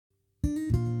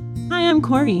Hi, I'm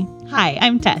Corey. Hi,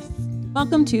 I'm Tess.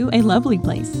 Welcome to A Lovely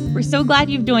Place. We're so glad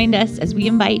you've joined us as we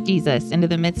invite Jesus into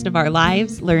the midst of our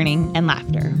lives, learning, and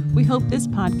laughter. We hope this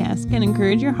podcast can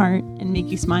encourage your heart and make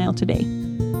you smile today.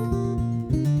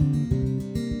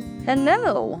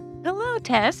 Hello. Hello,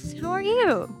 Tess. How are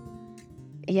you?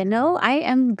 I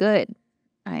am good.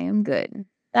 I am good.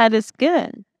 That is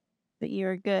good that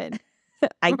you're good.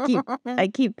 I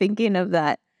keep thinking of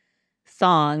that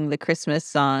song, the Christmas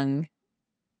song.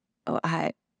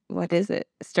 What is it?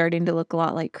 Starting to look a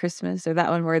lot like Christmas, or that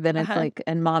one where then it's like,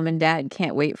 and mom and dad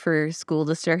can't wait for school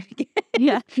to start again.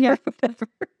 Yeah.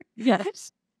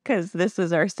 Yes. Because this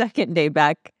is our second day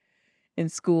back in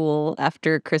school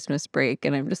after Christmas break,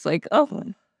 and I'm just like, oh,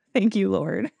 thank you,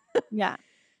 Lord. Yeah.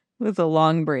 It was a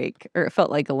long break, or it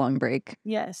felt like a long break.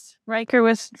 Yes. Riker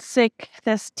was sick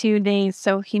this 2 days,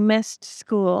 so he missed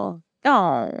school.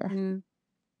 Oh,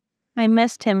 I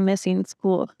missed him missing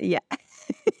school. yeah.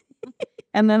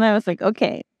 And then I was like,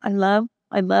 okay, I love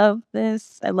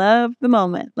this. I love the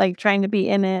moment, like trying to be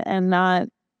in it and not.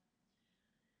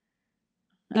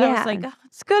 I was like, oh,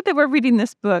 it's good that we're reading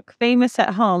this book, Famous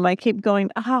at Home. I keep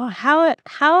going, oh, how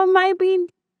am I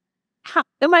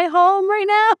am I home right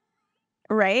now?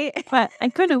 Right? But I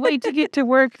couldn't wait to get to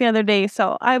work the other day.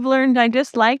 So I've learned I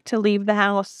just like to leave the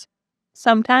house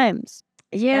sometimes.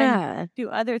 Yeah. And do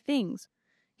other things.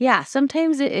 Yeah.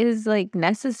 Sometimes it is like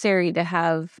necessary to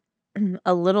have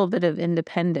a little bit of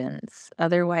independence.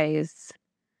 Otherwise,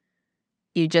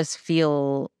 you just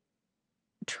feel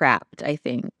trapped, I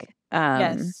think.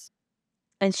 Yes.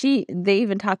 And they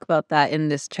even talk about that in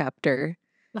this chapter.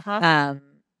 Uh-huh.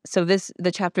 So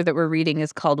the chapter that we're reading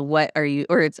is called What Are You,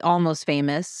 or it's almost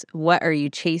famous, What Are You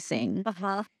Chasing?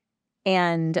 Uh-huh.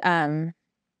 And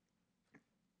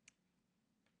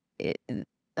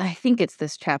I think it's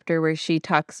this chapter where she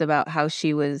talks about how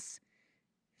she was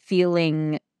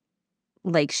feeling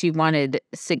like she wanted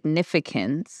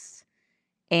significance,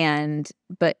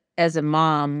 but as a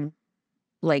mom,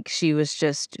 like she was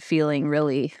just feeling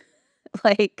really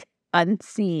like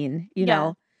unseen, you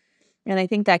know? And I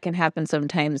think that can happen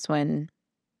sometimes when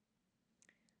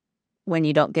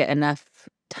you don't get enough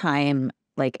time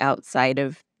like outside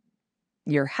of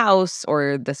your house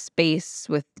or the space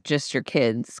with just your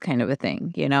kids, kind of a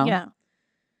thing, you know? Yeah.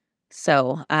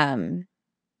 So,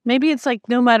 maybe it's like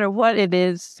no matter what it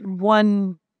is,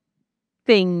 one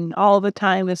thing all the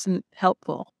time isn't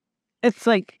helpful. It's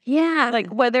like, like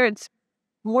whether it's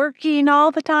working all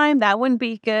the time, that wouldn't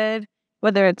be good.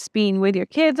 Whether it's being with your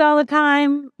kids all the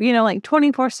time, like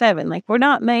 24/7. Like we're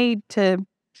not made to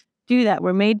do that.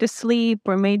 We're made to sleep.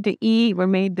 We're made to eat. We're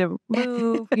made to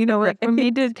move. Right. We're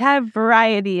made to have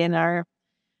variety in our.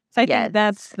 So I think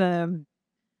that's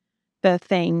the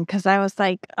thing. Because I was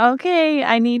like, okay,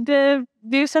 I need to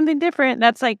do something different.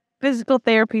 That's like physical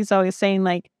therapy is always saying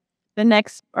like the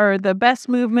next or the best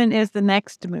movement is the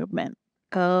next movement.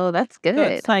 Oh, that's good. So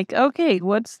it's like, okay,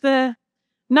 what's the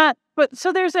not? But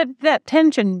so there's that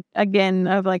tension again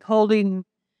of like holding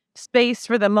space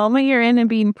for the moment you're in and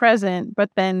being present,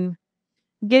 but then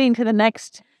getting to the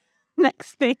next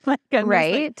thing. Like, I'm just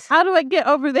right? like, how do I get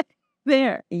over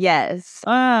there? Yes.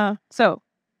 So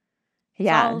it's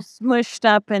all smushed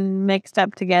up and mixed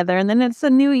up together, and then it's a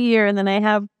new year, and then I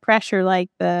have pressure like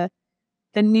the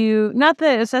new, not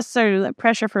that it's necessarily like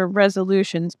pressure for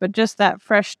resolutions, but just that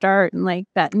fresh start and like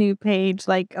that new page.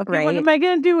 Like, okay, what am I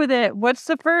going to do with it? What's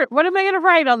the first? What am I going to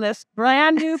write on this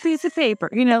brand new piece of paper?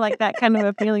 Like that kind of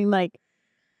a feeling. Like,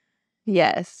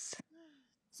 yes,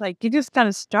 it's like you just kind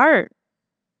of start.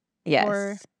 Yes,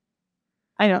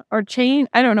 or change.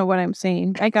 I don't know what I'm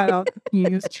saying. I got all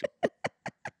confused.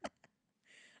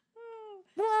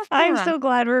 I'm so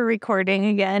glad we're recording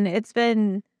again. It's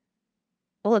been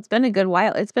a good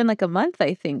while. It's been like a month,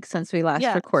 I think, since we last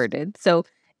recorded. So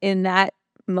in that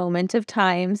moment of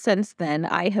time since then,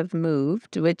 I have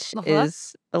moved, which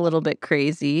is a little bit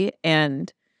crazy.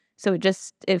 And so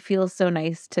it feels so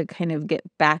nice to kind of get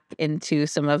back into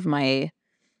some of my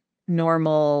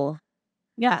normal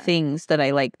things that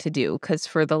I like to do. Because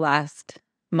for the last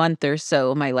month or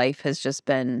so, my life has just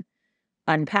been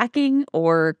unpacking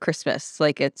or Christmas.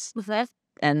 Like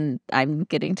and I'm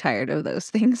getting tired of those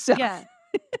things. So. Yeah.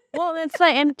 Well, it's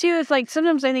like, and too, it's like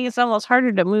sometimes I think it's almost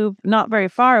harder to move not very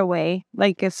far away.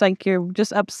 Like it's like you're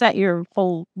just upset your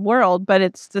whole world, but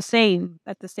it's the same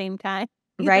at the same time.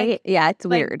 Right? Like, yeah, it's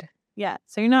weird. Yeah.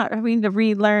 So you're not having to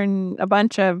relearn a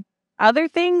bunch of other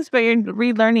things, but you're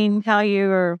relearning how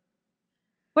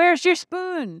where's your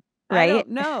spoon? Right? I don't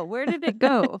know. Where did it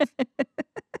go?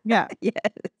 Yeah. Yes.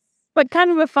 But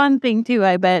kind of a fun thing too,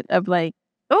 I bet, of like,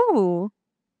 oh,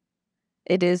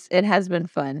 It has been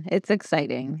fun. It's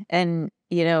exciting. And,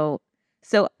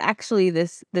 so actually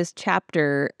this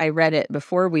chapter, I read it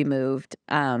before we moved.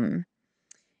 And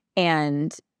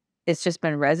it's just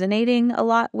been resonating a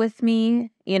lot with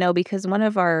me, because one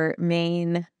of our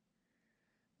main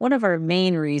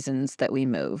reasons that we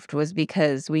moved was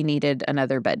because we needed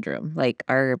another bedroom. Like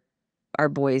our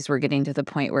boys were getting to the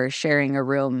point where sharing a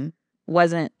room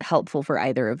wasn't helpful for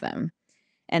either of them.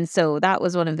 And so that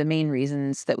was one of the main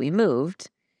reasons that we moved.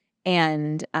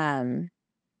 And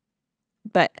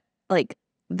but like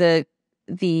the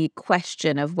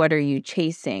question of what are you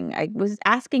chasing, I was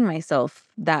asking myself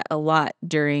that a lot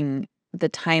during the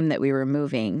time that we were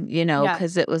moving,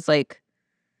 because it was like,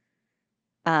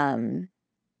 am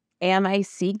I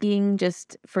seeking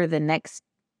just for the next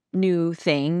new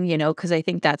thing, because I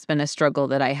think that's been a struggle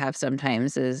that I have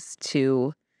sometimes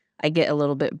I get a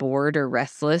little bit bored or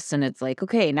restless, and it's like,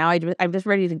 okay, now I'm just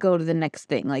ready to go to the next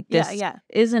thing. Like this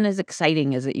isn't as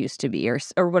exciting as it used to be,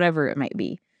 or whatever it might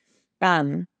be.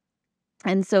 And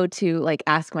so to like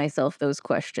ask myself those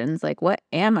questions, like, what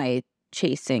am I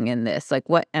chasing in this? Like,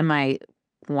 what am I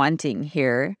wanting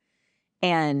here?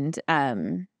 And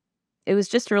it was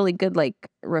just a really good like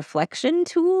reflection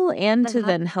tool, and to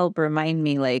then help remind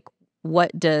me like,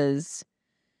 what does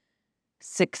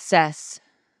success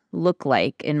look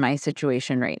like in my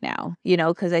situation right now?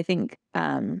 Because I think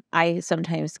I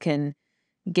sometimes can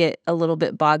get a little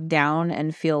bit bogged down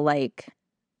and feel like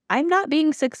I'm not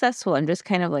being successful. I'm just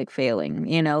kind of like failing,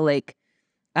 like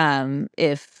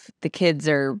if the kids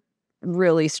are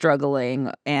really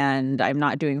struggling and I'm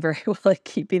not doing very well at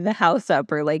keeping the house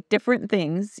up, or like different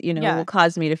things, will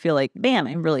cause me to feel like, man,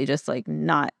 I'm really just like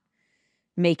not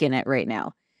making it right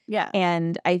now. Yeah.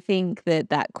 And I think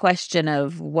that question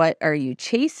of what are you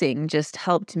chasing just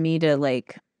helped me to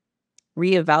like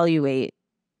reevaluate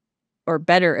or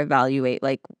better evaluate,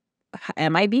 like,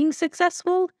 am I being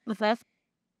successful?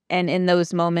 And in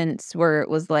those moments where it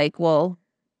was like, well,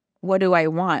 what do I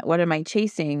want? What am I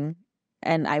chasing?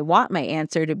 And I want my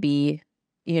answer to be,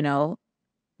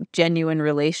 genuine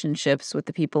relationships with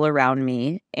the people around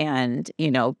me, and,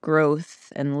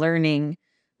 growth and learning.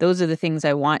 Those are the things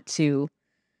I want to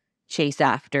chase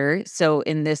after. So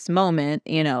in this moment,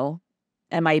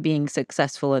 am I being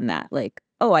successful in that? Like,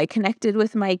 oh, I connected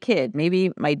with my kid.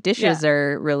 Maybe my dishes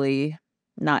are really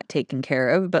not taken care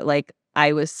of, but like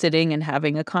I was sitting and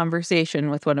having a conversation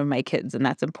with one of my kids, and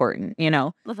that's important,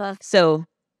 So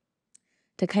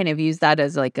to kind of use that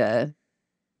as like a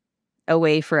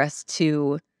way for us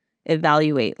to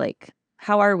evaluate, like,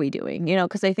 how are we doing?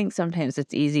 Because I think sometimes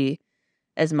it's easy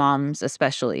as moms,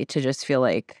 especially, to just feel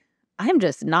like I'm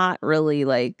just not really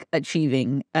like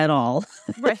achieving at all.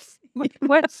 Where's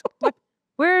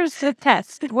the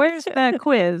test? Where's the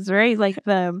quiz? Right? Like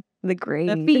the grade,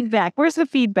 the feedback. Where's the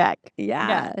feedback?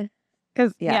 Yeah.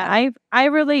 Because I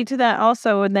relate to that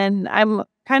also. And then I'm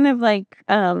kind of like,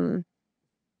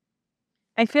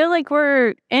 I feel like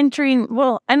we're entering,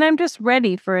 and I'm just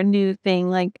ready for a new thing.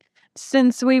 Like,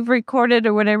 since we've recorded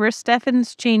or whatever,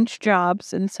 Stefan's changed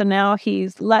jobs. And so now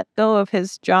he's let go of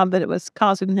his job that it was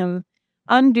causing him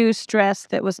undue stress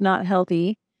that was not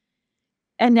healthy.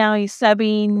 And now he's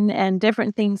subbing, and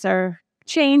different things are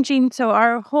changing. So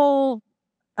our whole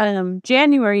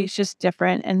January is just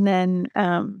different. And then,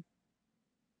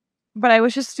 but I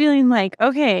was just feeling like,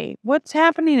 okay, what's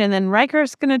happening? And then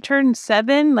Riker's going to turn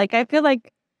 7. Like, I feel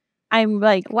like I'm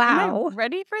like, wow, am I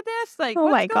ready for this? Like,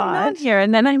 what's going on here?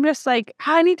 And then I'm just like,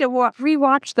 I need to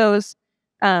rewatch those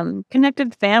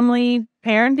connected family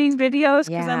parenting videos,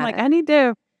 because I'm like, I need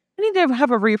to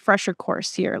have a refresher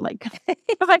course here. Like,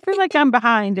 because I feel like I'm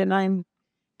behind and I'm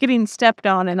getting stepped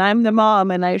on, and I'm the mom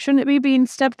and I shouldn't be being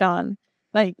stepped on,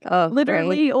 like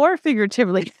literally or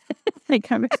figuratively.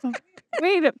 Like, I'm just like,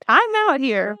 wait, time out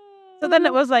here. So then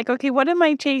it was like, okay, what am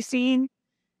I chasing?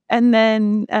 And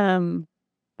then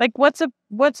like, what's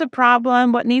a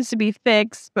problem? What needs to be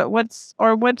fixed? But what's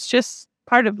just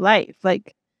part of life?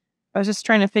 Like, I was just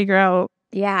trying to figure out.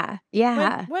 Yeah.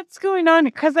 What's going on?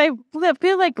 Because I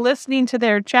feel like listening to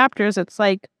their chapters, it's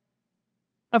like,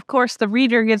 of course, the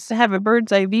reader gets to have a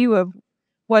bird's eye view of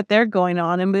what they're going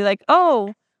on and be like,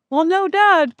 oh, well, no,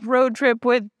 Dad, road trip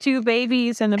with 2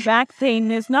 babies and a back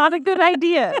pain is not a good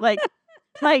idea. Like,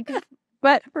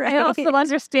 but I also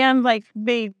understand, like,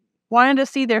 they wanted to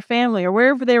see their family or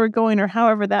wherever they were going or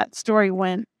however that story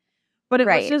went. But it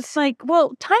was just like,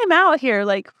 well, time out here.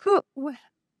 Like,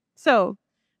 so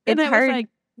it's hard. Like,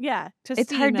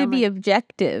 it's hard to be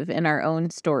objective in our own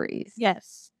stories.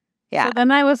 Yes. Yeah. So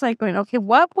then I was like going, okay,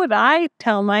 what would I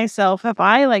tell myself if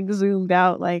I like zoomed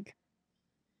out, like,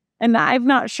 and I'm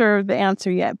not sure of the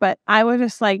answer yet, but I was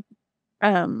just like,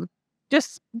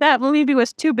 just that maybe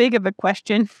was too big of a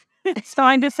question. So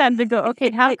I just had to go, okay,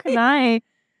 how can I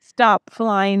stop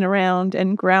flying around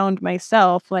and ground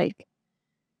myself? Like,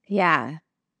 Yeah.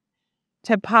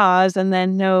 to pause and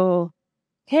then know,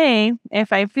 hey,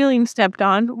 if I'm feeling stepped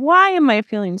on, why am I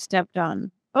feeling stepped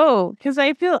on? Oh, because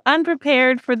I feel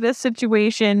unprepared for this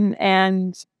situation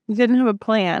and didn't have a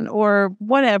plan or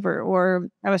whatever. Or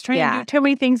I was trying to do too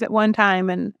many things at one time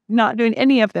and not doing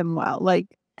any of them well.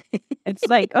 Like, it's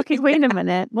like, okay, wait a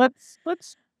minute. Let's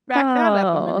back that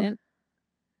up a minute.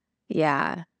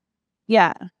 Yeah.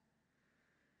 Yeah.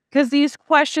 Because these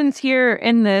questions here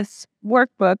in this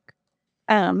workbook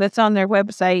that's on their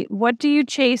website, what do you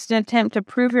chase in an attempt to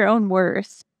prove your own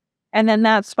worth? And then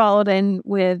that's followed in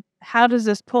with, how does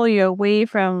this pull you away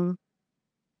from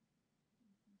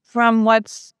from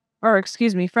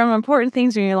important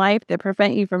things in your life that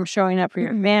prevent you from showing up for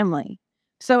your family?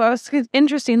 So it was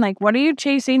interesting, like, what are you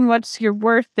chasing? What's your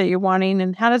worth that you're wanting?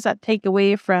 And how does that take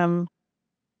away from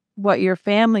what your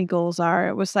family goals are?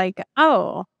 It was like,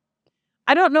 oh,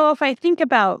 I don't know if I think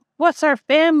about what's our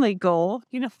family goal,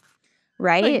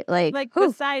 right? Like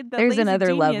beside the there's lazy another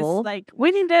genius, level. like,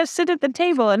 we need to sit at the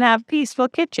table and have peaceful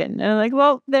kitchen. And I'm like,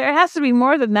 well, there has to be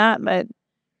more than that, but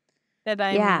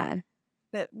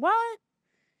what?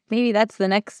 Maybe that's the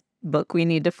next book we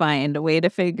need to find, a way to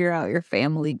figure out your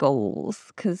family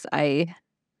goals, because I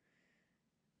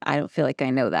don't feel like I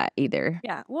know that either.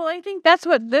 Yeah, well, I think that's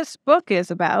what this book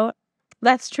is about.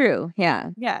 That's true. Yeah.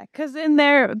 Yeah, because in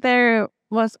there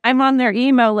was, I'm on their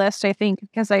email list, I think,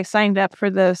 because I signed up for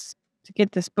this to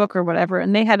get this book or whatever,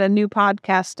 and they had a new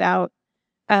podcast out,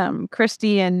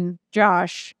 Christy and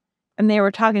Josh, and they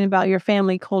were talking about your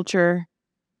family culture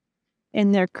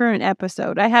in their current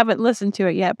episode. I haven't listened to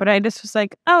it yet, but I just was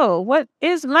like, oh, what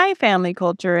is my family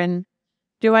culture? And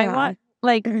do I want,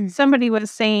 like, somebody was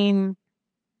saying,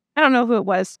 I don't know who it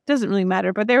was, doesn't really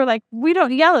matter, but they were like, we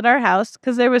don't yell at our house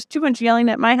because there was too much yelling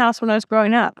at my house when I was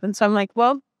growing up. And so I'm like,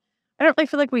 well, I don't really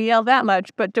feel like we yell that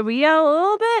much, but do we yell a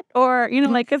little bit? Or,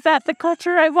 like, is that the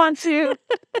culture I want to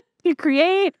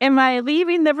create? Am I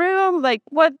leaving the room? Like,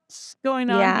 what's going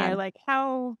on here? Like,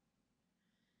 how...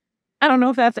 I don't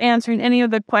know if that's answering any of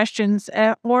the questions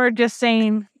or just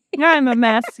saying, I'm a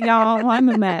mess, y'all. I'm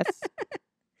a mess.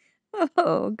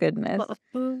 Oh, goodness.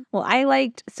 Well, I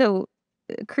liked... So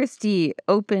Christy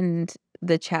opened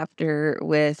the chapter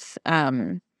with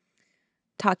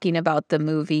talking about the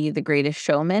movie The Greatest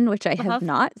Showman, which I have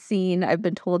not seen. I've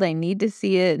been told I need to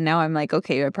see it. Now I'm like,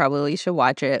 okay, I probably should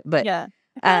watch it. But yeah,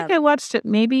 I think I watched it,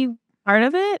 maybe part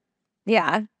of it.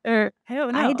 Yeah. Or I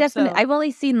don't know. I've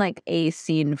only seen like a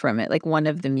scene from it, like one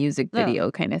of the music video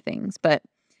kind of things. But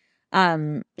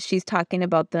she's talking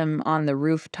about them on the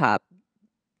rooftop,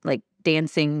 like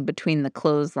dancing between the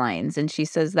clotheslines. And she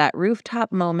says that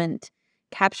rooftop moment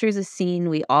captures a scene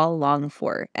we all long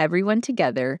for. Everyone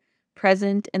together,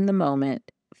 present in the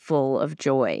moment, full of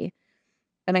joy.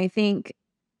 And I think,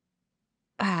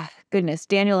 goodness,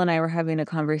 Daniel and I were having a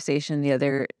conversation the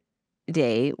other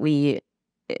day.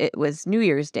 It was New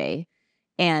Year's Day,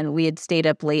 and we had stayed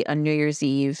up late on New Year's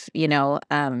Eve,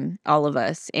 all of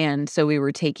us. And so we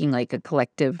were taking like a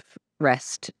collective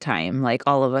rest time. Like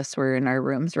all of us were in our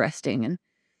rooms resting. And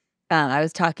I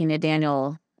was talking to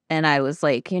Daniel and I was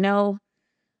like,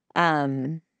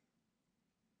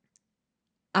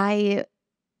 I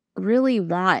really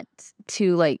want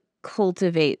to like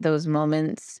cultivate those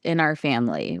moments in our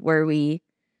family where we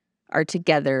are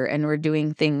together and we're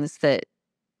doing things that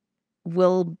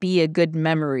will be a good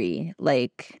memory,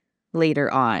 like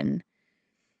later on.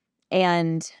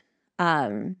 And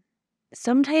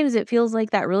sometimes it feels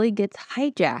like that really gets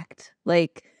hijacked.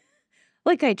 Like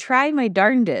I try my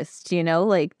darndest,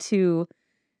 like to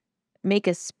make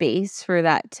a space for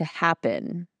that to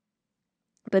happen.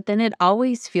 But then it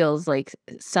always feels like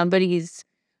somebody's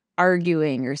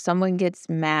arguing or someone gets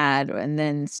mad and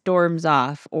then storms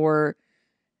off, or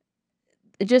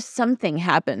just something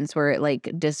happens where it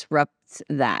like disrupts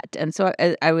that. And so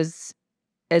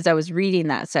as I was reading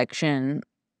that section,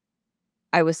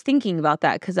 I was thinking about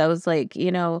that because I was like,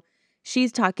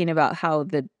 she's talking about how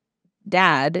the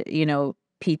dad,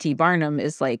 P.T. Barnum,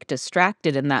 is like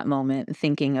distracted in that moment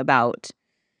thinking about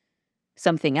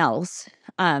something else.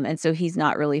 And so he's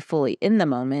not really fully in the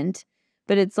moment.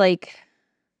 But it's like,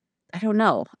 I don't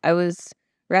know. I was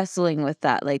wrestling with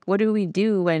that. Like, what do we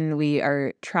do when we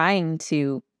are trying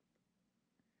to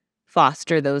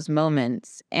foster those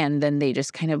moments and then they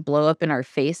just kind of blow up in our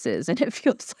faces? And it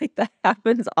feels like that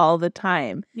happens all the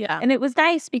time. Yeah. And it was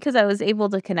nice because I was able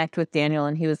to connect with Daniel,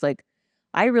 and he was like,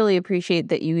 I really appreciate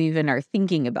that you even are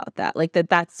thinking about that. Like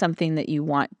that's something that you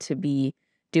want to be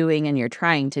doing and you're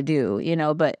trying to do,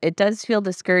 but it does feel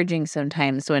discouraging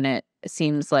sometimes when it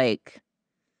seems like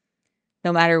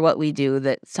no matter what we do,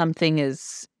 that something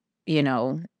is,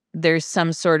 there's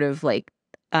some sort of like,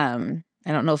 I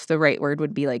don't know if the right word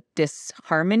would be like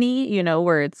disharmony,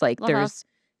 where it's like there's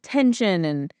tension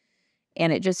and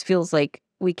it just feels like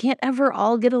we can't ever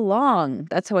all get along.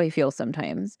 That's how I feel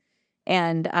sometimes.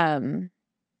 And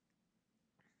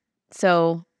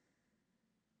so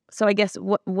I guess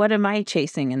what am I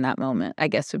chasing in that moment? I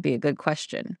guess would be a good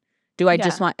question. Do I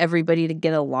just want everybody to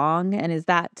get along? And is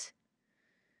that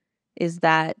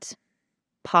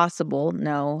possible?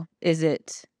 No. Is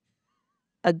it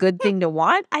a good thing to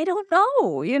want? I don't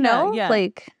know, Yeah.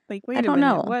 Like wait I don't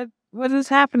know. What is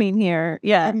happening here?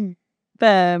 Yeah.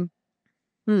 I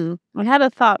had a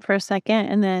thought for a second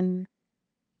and then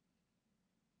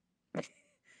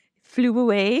flew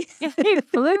away. It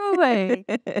flew away.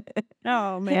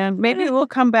 Oh man, maybe it will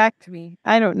come back to me.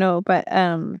 I don't know, but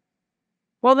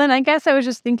well then I guess I was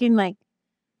just thinking like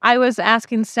I was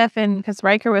asking Stefan because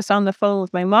Riker was on the phone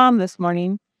with my mom this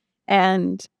morning,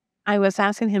 and I was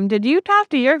asking him, "Did you talk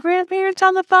to your grandparents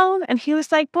on the phone?" And he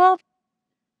was like, "Well,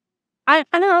 I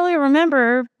don't really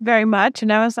remember very much."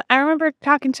 And I remember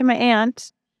talking to my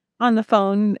aunt on the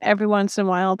phone every once in a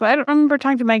while, but I don't remember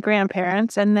talking to my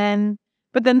grandparents.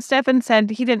 But then Stefan said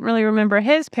he didn't really remember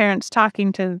his parents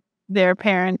talking to their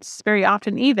parents very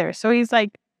often either. So he's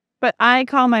like, but I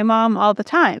call my mom all the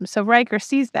time. So Riker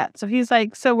sees that. So he's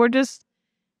like, so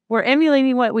we're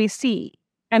emulating what we see.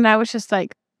 And I was just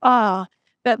like,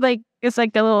 that like, it's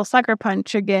like the little sucker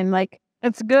punch again. Like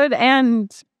it's good and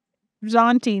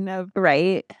daunting of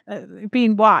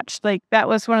being watched. Like that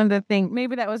was one of the things.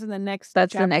 Maybe that was in the next.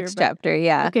 That's chapter, the next chapter.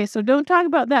 Yeah. Okay. So don't talk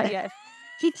about that yet.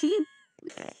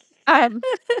 And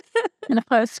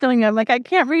I was feeling I'm like, I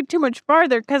can't read too much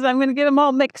farther because I'm going to get them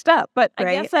all mixed up. But I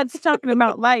guess that's talking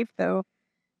about life, though.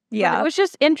 Yeah. But it was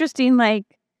just interesting, like,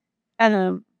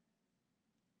 going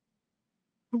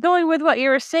with what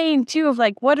you were saying, too, of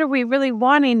like, what are we really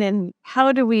wanting and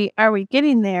how are we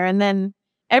getting there? And then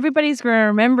everybody's going to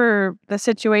remember the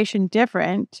situation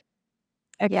different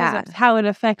because of how it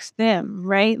affects them,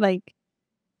 right? Like,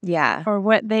 or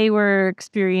what they were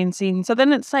experiencing. So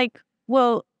then it's like,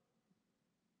 well,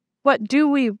 what do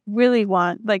we really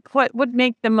want? Like, what would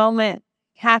make the moment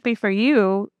happy for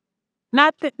you?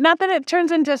 Not that it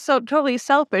turns into so totally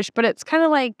selfish, but it's kind of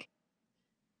like,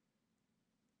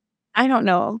 I don't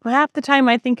know. Half the time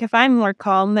I think if I'm more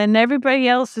calm, then everybody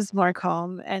else is more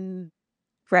calm. And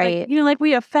like, like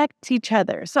we affect each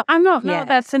other. So I don't know.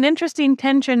 That's an interesting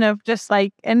tension of just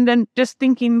like, and then just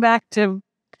thinking back to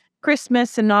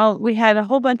Christmas and all, we had a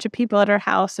whole bunch of people at our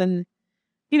house and,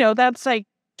 that's like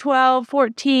 12,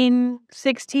 14,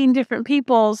 16 different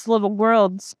people's little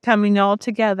worlds coming all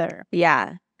together.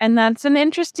 Yeah. And that's an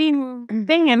interesting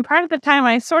thing. And part of the time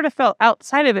I sort of felt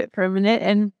outside of it for a minute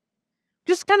and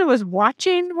just kind of was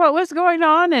watching what was going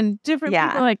on and different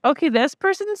people like, okay, this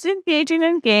person's engaging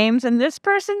in games and this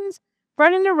person's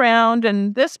running around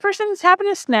and this person's having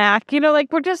a snack,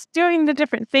 like we're just doing the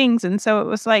different things. And so it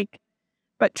was like,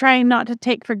 but trying not to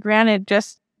take for granted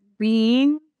just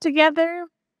being together.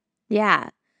 Yeah.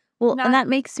 Well, and that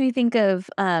makes me think of,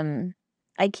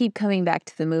 I keep coming back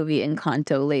to the movie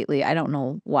Encanto lately. I don't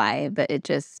know why, but it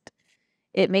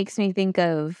makes me think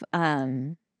of at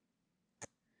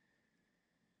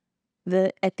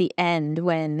the end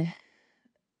when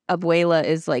Abuela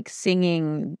is like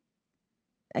singing,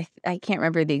 I can't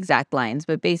remember the exact lines,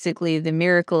 but basically the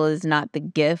miracle is not the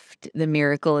gift, the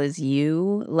miracle is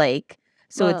you. Like,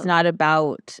 so it's not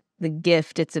about the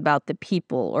gift, it's about the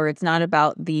people, or it's not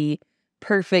about the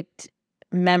perfect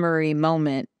memory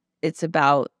moment. It's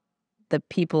about the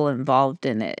people involved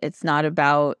in it. It's not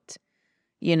about,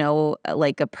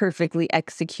 like a perfectly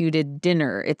executed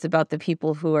dinner. It's about the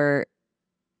people who are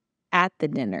at the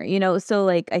dinner, So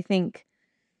like, I think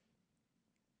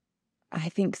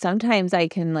sometimes I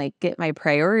can like get my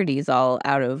priorities all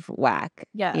out of whack.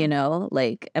 Yeah.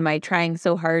 Like, am I trying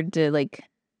so hard to like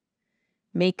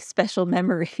make special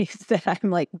memories that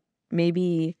I'm like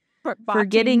maybe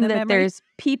forgetting that there's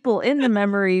people in the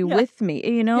memory with me,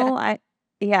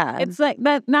 It's like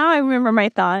that. Now I remember my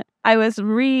thought. I was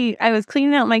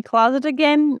cleaning out my closet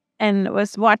again and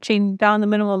was watching Down the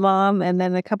Middle of Mom and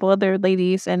then a couple other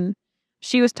ladies, and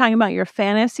she was talking about your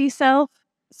fantasy self.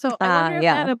 So I wonder if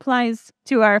that applies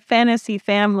to our fantasy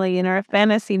family and our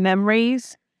fantasy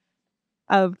memories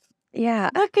of,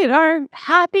 look at our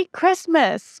happy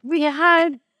Christmas. We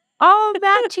had all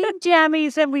matching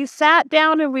jammies and we sat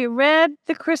down and we read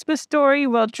the Christmas story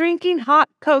while drinking hot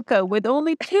cocoa with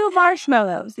only 2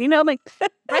 marshmallows. Like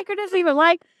Riker doesn't even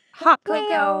like hot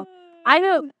cocoa.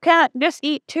 can't just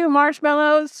eat 2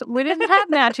 marshmallows. We didn't have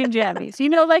matching jammies.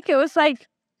 Like it was wait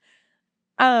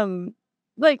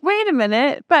a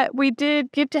minute, but we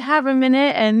did get to have a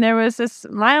minute, and there was a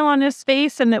smile on his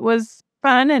face, and it was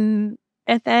fun, and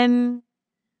then,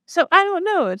 so I don't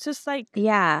know. It's just like,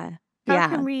 Yeah. how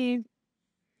can we,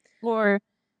 or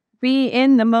be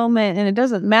in the moment, and it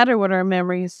doesn't matter what our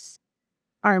memories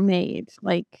are made.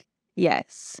 Like,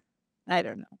 Yes. I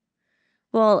don't know.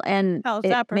 Well, and How's it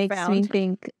that makes me profound?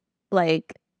 think,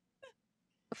 like,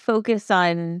 focus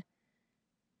on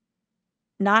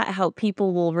not how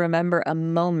people will remember a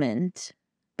moment,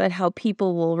 but how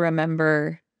people will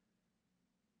remember,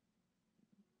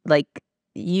 like,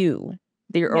 you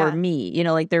or Yeah. me,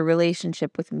 like their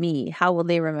relationship with me. How will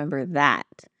they remember that?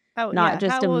 How, Not yeah.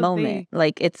 just How a will moment. they?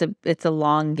 Like, it's a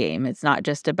long game. It's not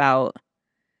just about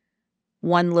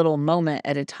one little moment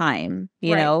at a time,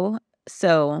 Right.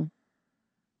 So,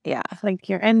 yeah. Like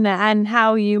and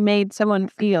how you made someone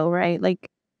feel, right? Like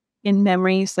in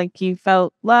memories, like you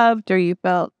felt loved, or you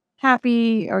felt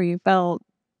happy, or you felt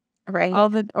Right.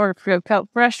 or felt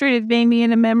frustrated maybe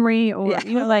in a memory, or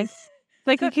Yeah. like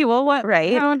okay, well, what?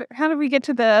 Right. How do we get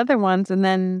to the other ones? And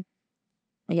then,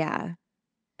 Yeah.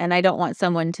 And I don't want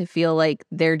someone to feel like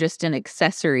they're just an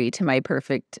accessory to my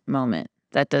perfect moment.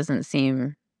 That doesn't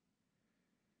seem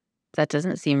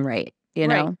right,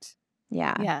 right?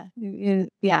 Yeah. Yeah,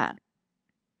 yeah.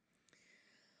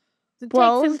 It takes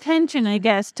Well, some tension, I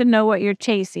guess, to know what you're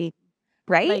chasing.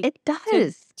 right? Like It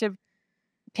does. to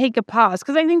take a pause,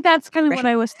 because I think that's kind of what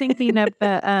I was thinking of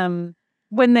the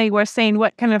when they were saying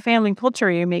what kind of family culture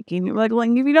are you making. Like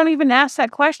if you don't even ask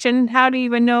that question, how do you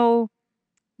even know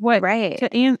what Right.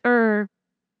 to answer?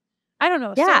 I don't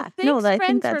know. Yeah. So No, thanks, I think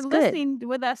friend, for that's good. listening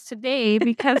with us today,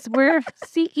 because we're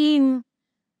seeking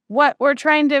what we're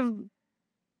trying to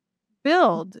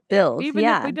build, Build. even if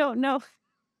Yeah. we don't know.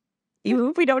 Even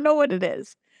if we don't know what it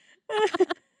is.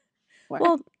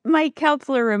 Well, my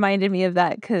counselor reminded me of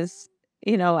that because,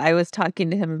 I was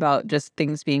talking to him about just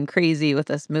things being crazy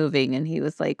with us moving. And he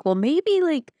was like, well, maybe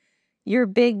like your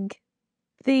big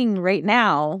thing right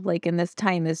now, like in this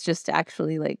time, is just to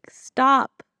actually like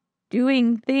stop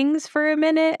doing things for a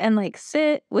minute and like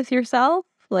sit with yourself,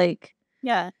 like,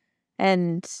 Yeah.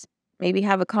 and maybe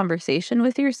have a conversation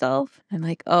with yourself. I'm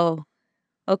like, oh,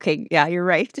 okay, yeah, you're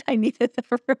right. I needed a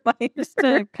reminder. Just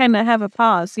to kind of have a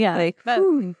pause. Yeah. Like,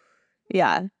 whew,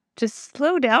 yeah, just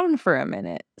slow down for a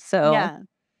minute. So,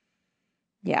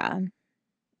 yeah.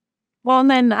 Well, and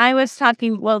then I was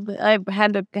talking, I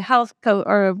had a health coach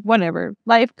or whatever,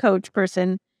 life coach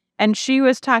person, and she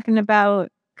was talking about,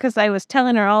 because I was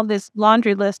telling her all this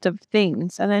laundry list of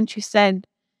things. And then she said,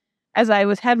 as I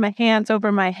had my hands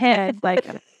over my head, like,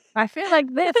 I feel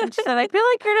like this. And she said, I feel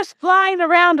like you're just flying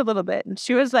around a little bit. And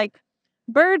she was like,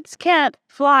 birds can't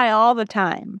fly all the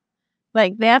time.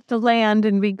 Like, they have to land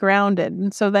and be grounded.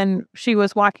 And so then she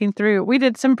was walking through, we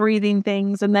did some breathing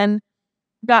things, and then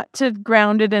got to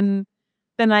grounded, and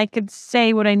then I could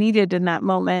say what I needed in that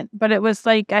moment. But it was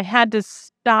like I had to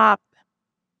stop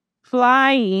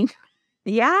flying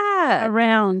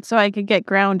around so I could get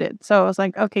grounded. So I was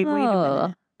like, okay, wait a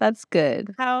minute. That's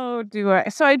good. How do I?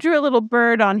 So I drew a little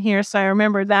bird on here, so I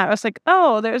remembered that. I was like,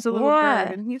 oh, there's a little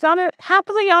bird, and he's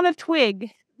happily on a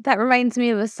twig. That reminds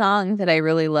me of a song that I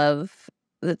really love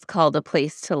that's called A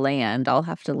Place to Land. I'll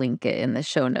have to link it in the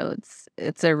show notes.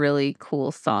 It's a really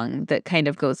cool song that kind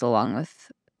of goes along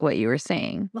with what you were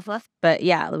saying. But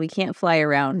yeah, we can't fly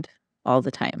around all the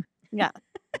time. Yeah.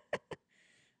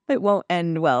 It won't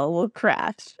end well. We'll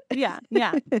crash. Yeah.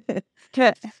 Yeah.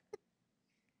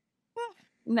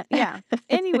 Yeah.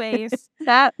 Anyways,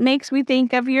 that makes me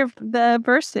think of the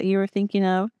verse that you were thinking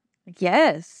of.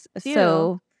 Yes.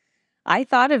 So I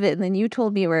thought of it, and then you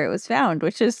told me where it was found,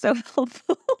 which is so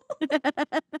helpful.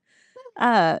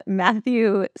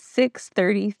 Matthew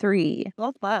 6:33.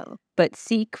 Oh, wow. But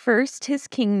seek first his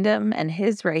kingdom and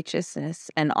his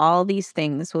righteousness, and all these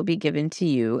things will be given to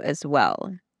you as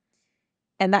well.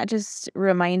 And that just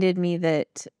reminded me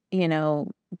that,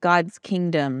 God's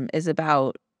kingdom is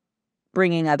about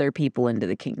bringing other people into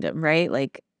the kingdom, right?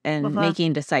 Like, and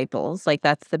making disciples. Like,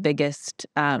 that's the biggest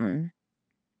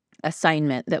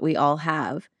assignment that we all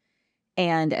have.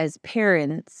 And as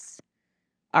parents,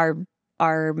 our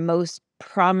most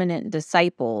prominent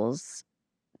disciples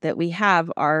that we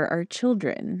have are our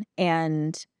children.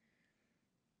 And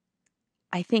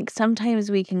I think sometimes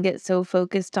we can get so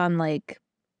focused on like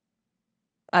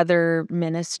other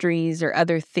ministries or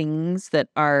other things that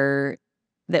we're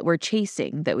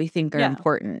chasing that we think are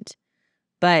important.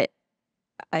 But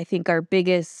I think our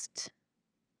biggest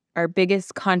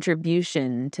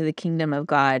contribution to the kingdom of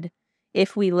God,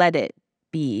 if we let it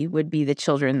be would be the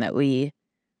children that we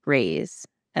raise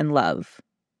and love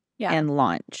and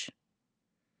launch.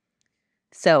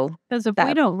 So, because if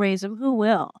we don't raise them, who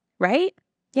will? Right?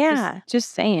 Yeah.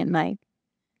 Just saying, like,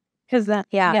 because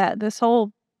this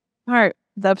whole part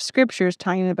of scripture is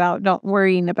talking about not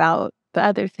worrying about the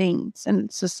other things. And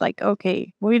it's just like,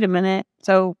 okay, wait a minute.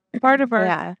 So part of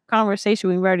our conversation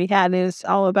we've already had is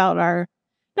all about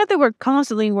not that we're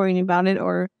constantly worrying about it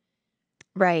or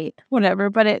whatever,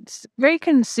 but it's very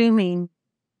consuming.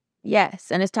 Yes.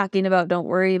 And it's talking about don't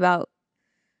worry about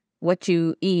what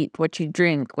you eat, what you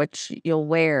drink, what you'll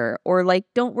wear, or like,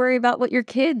 don't worry about what your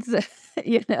kids,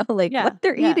 what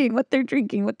they're eating, what they're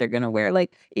drinking, what they're going to wear.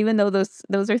 Like, even though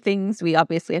those are things we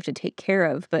obviously have to take care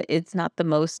of, but it's not the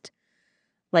most,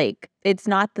 it's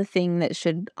not the thing that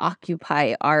should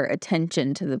occupy our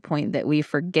attention to the point that we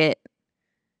forget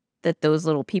that those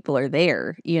little people are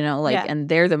there, and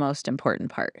they're the most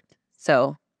important part.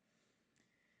 So.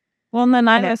 Well, and then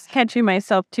I was catching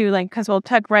myself too, because we'll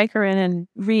tuck Riker in and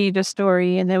read a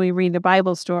story, and then we read a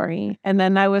Bible story. And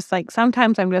then I was like,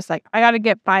 sometimes I'm just like, I got to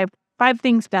get five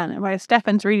things done. And while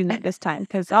Stefan's reading it this time,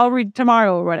 because I'll read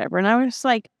tomorrow or whatever. And I was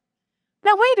like,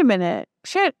 now, wait a minute.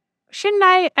 Shouldn't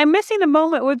I? I'm missing a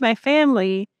moment with my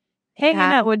family hanging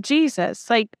out with Jesus.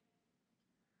 Like,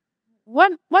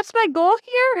 what's my goal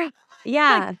here?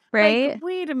 Yeah, right?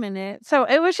 Wait a minute. So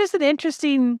it was just an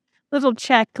interesting little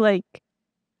check,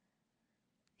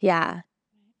 yeah.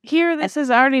 Here, this is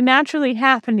already naturally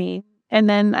happening, and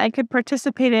then I could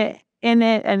participate in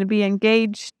it and be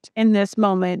engaged in this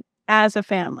moment as a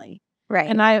family. Right.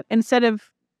 And instead of,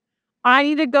 I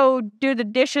need to go do the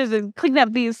dishes and clean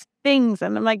up these things,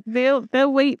 and I'm like, they'll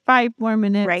wait 5 more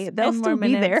minutes. Right. They'll still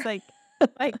be there.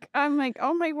 I'm like,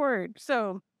 oh my word.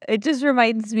 So it just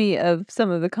reminds me of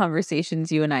some of the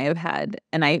conversations you and I have had,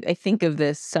 and I think of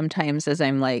this sometimes as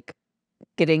I'm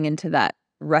getting into that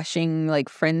rushing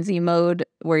frenzy mode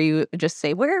where you just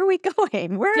say, where are we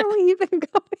going? Where are we even going?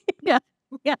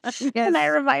 Yeah. And I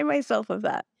remind myself of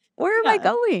that. Where am I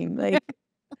going?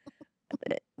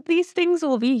 These things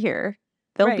will be here.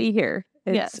 They'll be here.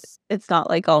 It's not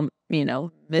like I'll,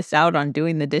 miss out on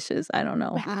doing the dishes. I don't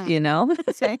know,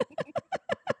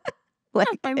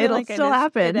 it'll still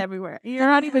happen everywhere. You're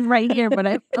not even right here, but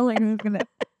I feel like I'm gonna.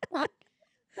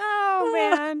 Oh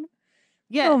man.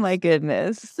 Yes. Oh my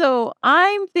goodness. So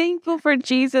I'm thankful for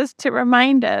Jesus to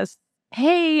remind us,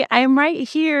 hey, I'm right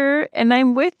here and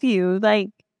I'm with you.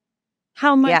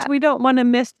 How much we don't want to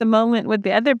miss the moment with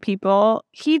the other people.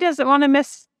 He doesn't want to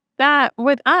miss that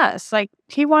with us.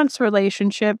 He wants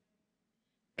relationship,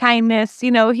 kindness.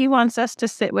 He wants us to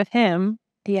sit with him.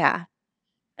 Yeah.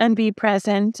 And be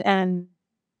present. And,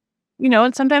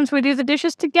 and sometimes we do the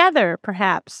dishes together,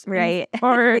 perhaps. Right.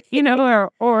 Or,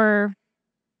 or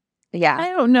yeah. I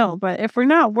don't know, but if we're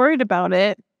not worried about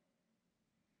it.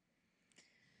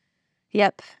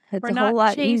 Yep. It's a whole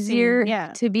lot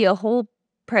easier to be a whole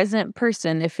present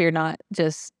person if you're not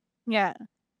just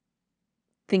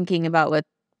thinking about what,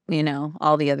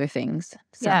 all the other things.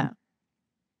 So. Yeah.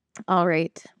 All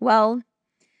right. Well.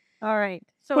 All right.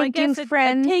 So I guess a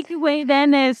takeaway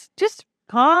then is just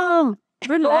calm,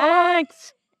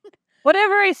 relax.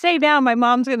 Whatever I say now, my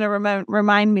mom's going to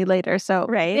remind me later. So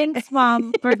thanks,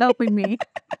 Mom, for helping me.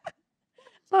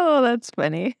 Oh, that's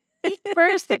funny.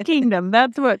 First the kingdom.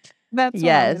 That's what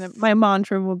my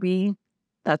mantra will be.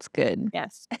 That's good.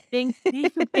 Yes. Thank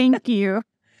you.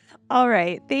 All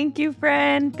right. Thank you,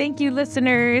 friend. Thank you,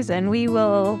 listeners. And we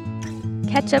will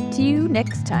catch up to you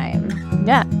next time.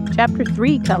 Yeah. Chapter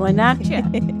 3 coming at you.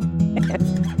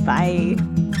 Bye.